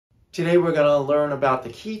Today we're going to learn about the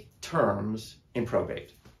key terms in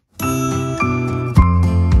probate.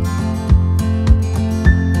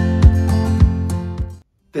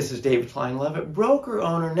 This is David Klein-Levitt, broker,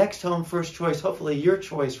 owner, NextHome, First Choice, hopefully your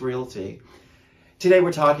choice realty. Today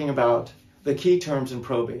we're talking about the key terms in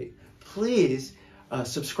probate. Please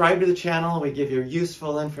subscribe to the channel. We give you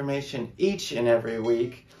useful information each and every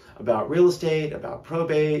week about real estate, about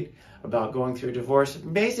probate, about going through divorce,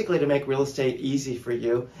 basically to make real estate easy for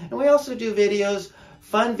you. And we also do videos,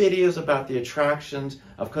 fun videos about the attractions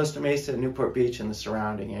of Costa Mesa, Newport Beach, and the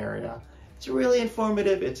surrounding area. It's really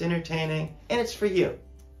informative, it's entertaining, and it's for you.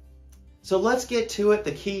 So let's get to it,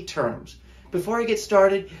 the key terms. Before I get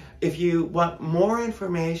started, if you want more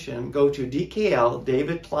information, go to DKL,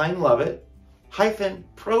 David Klein-Levitt,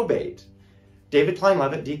 -probate. David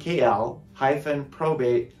Klein-Levitt, DKL,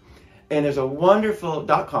 -probate. And there's a wonderful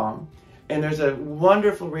 .com, and there's a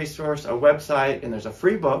wonderful resource, a website, and there's a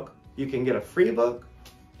free book. You can get a free book,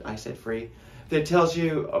 I said free, that tells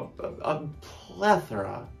you a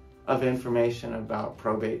plethora of information about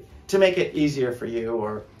probate to make it easier for you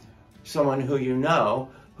or someone who you know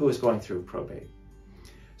who is going through probate.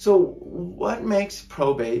 So what makes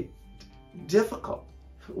probate difficult?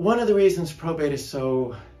 One of the reasons probate is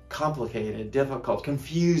so complicated, difficult,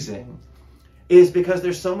 confusing is because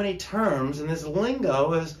there's so many terms, and this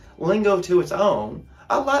lingo is lingo to its own,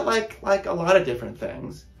 a lot like a lot of different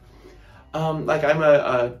things. Like I'm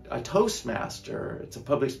a Toastmaster. It's a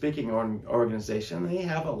public speaking organization. They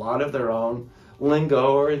have a lot of their own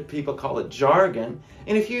lingo, or people call it jargon.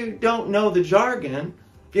 And if you don't know the jargon,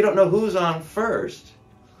 if you don't know who's on first,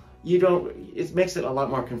 it makes it a lot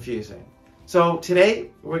more confusing. So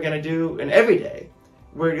today we're going to do, and every day,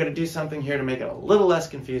 we're going to do something here to make it a little less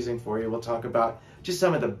confusing for you. We'll talk about just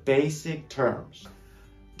some of the basic terms.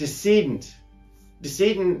 Decedent.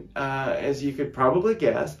 Decedent, as you could probably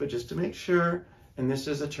guess, but just to make sure, and this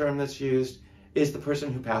is a term that's used, is the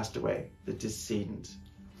person who passed away, the decedent.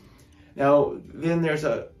 Now, then there's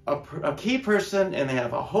a key person, and they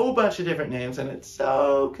have a whole bunch of different names, and it's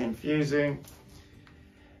so confusing.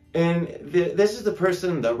 And this is the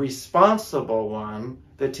person, the responsible one,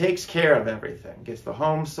 that takes care of everything, gets the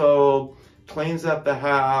home sold, cleans up the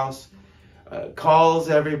house, calls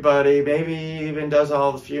everybody, maybe even does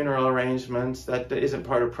all the funeral arrangements. That isn't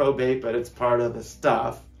part of probate, but it's part of the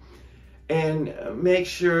stuff. And make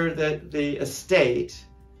sure that the estate,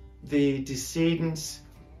 the decedent's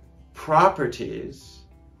properties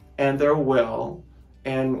and their will,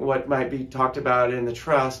 and what might be talked about in the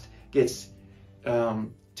trust gets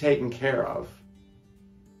taken care of,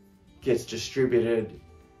 gets distributed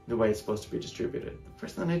the way it's supposed to be distributed. The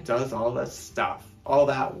person who does all that stuff, all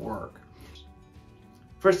that work.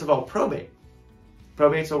 First of all, probate.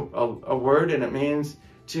 Probate's a word, and it means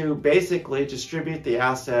to basically distribute the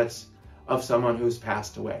assets of someone who's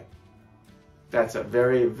passed away. That's a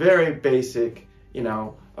very, very basic,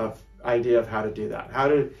 idea of how to do that, how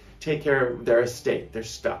to take care of their estate, their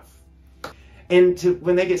stuff. And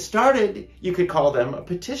when they get started, you could call them a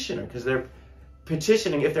petitioner, because they're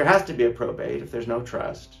petitioning if there has to be a probate, if there's no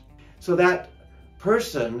trust. So that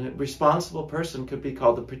person, responsible person, could be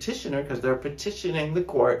called the petitioner because they're petitioning the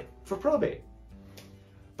court for probate.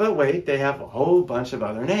 But wait, they have a whole bunch of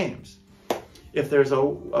other names. If there's a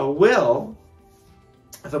will,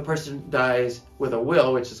 if a person dies with a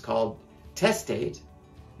will, which is called testate,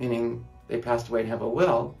 meaning they passed away and have a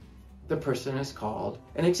will, the person is called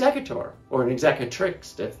an executor or an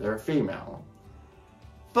executrix if they're a female.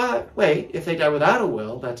 But wait, if they die without a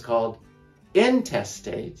will, that's called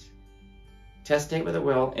intestate. Testate with a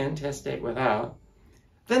will, intestate without.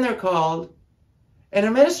 Then they're called an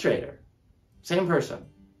administrator. Same person.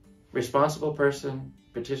 Responsible person,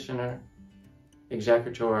 petitioner,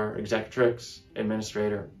 executor, executrix,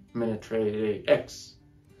 administrator, administratrix.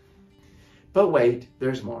 But wait,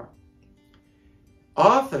 there's more.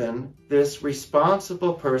 Often, this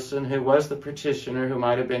responsible person who was the petitioner, who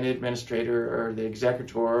might have been the administrator or the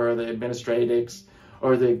executor or the administratrix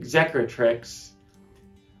or the executrix,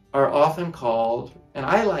 are often called, and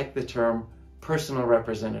I like the term personal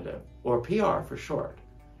representative, or PR for short.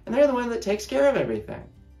 And they're the one that takes care of everything.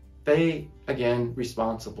 They, again,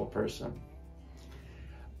 responsible person.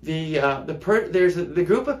 There's the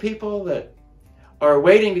group of people that are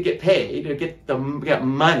waiting to get paid, to get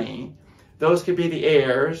money. Those could be the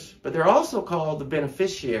heirs, but they're also called the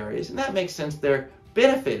beneficiaries, and that makes sense. They're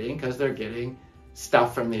benefiting because they're getting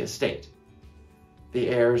stuff from the estate. The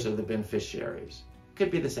heirs are the beneficiaries. Could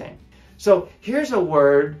be the same. So here's a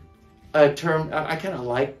word, a term I kind of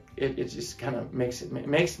like. It just kind of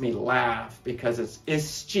makes me laugh because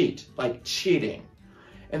it's cheat, like cheating.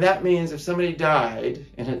 And that means if somebody died,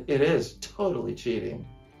 and it is totally cheating,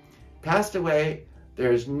 passed away,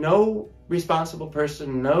 there's no responsible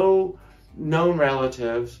person, no known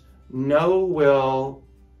relatives, no will,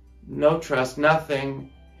 no trust, nothing.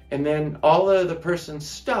 And then all of the person's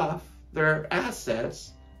stuff, their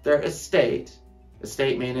assets, their estate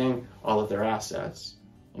meaning all of their assets,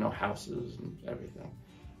 houses and everything,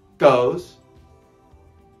 goes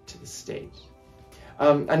to the state.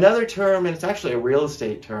 Another term, and it's actually a real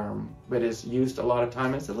estate term, but is used a lot of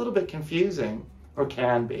time, it's a little bit confusing, or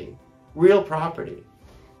can be. Real property.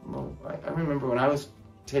 Well, I remember when I was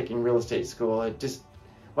taking real estate school,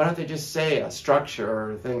 why don't they just say a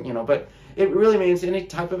structure or thing, but it really means any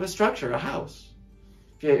type of a structure, a house.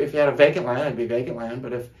 If you had a vacant land, it'd be vacant land,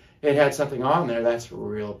 but if it had something on there, that's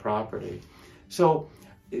real property. So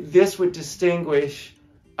this would distinguish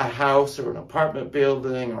a house or an apartment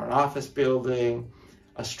building or an office building,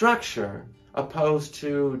 a structure, opposed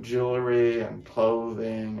to jewelry and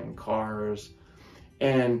clothing and cars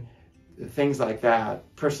and things like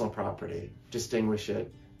that. Personal property, distinguish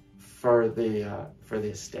it for the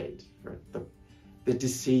estate, for the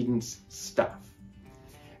decedent's stuff.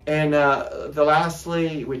 And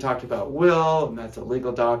lastly, we talked about will, and that's a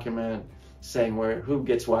legal document saying who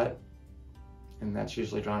gets what, and that's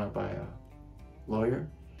usually drawn up by a lawyer.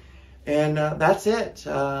 And that's it.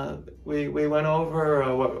 We went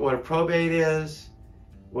over what a probate is,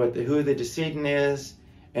 who the decedent is,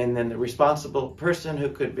 and then the responsible person, who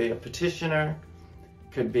could be a petitioner,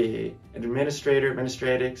 could be an administrator,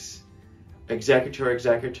 administratrix, executor,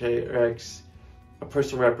 executrix, a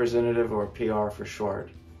personal representative, or PR for short.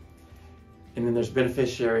 And then there's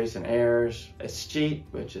beneficiaries and heirs, escheat,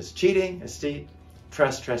 which is cheating, estate,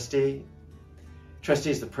 trust, trustee.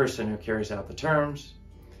 Trustee is the person who carries out the terms.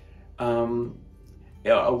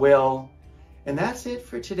 A will. And that's it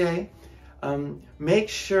for today. Make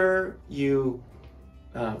sure you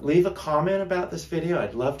leave a comment about this video.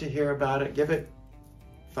 I'd love to hear about it. Give it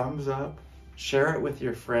thumbs up. Share it with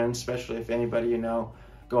your friends, especially if anybody you know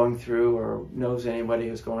going through or knows anybody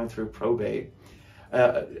who's going through probate.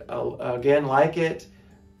 Again, like it,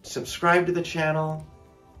 subscribe to the channel,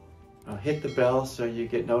 hit the bell so you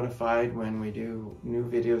get notified when we do new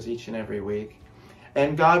videos each and every week.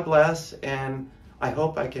 And God bless, and I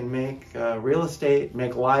hope I can make real estate,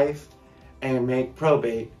 make life, and make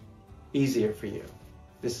probate easier for you.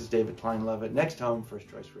 This is David Klein Lovett, NextHome, First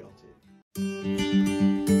Choice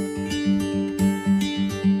Realty.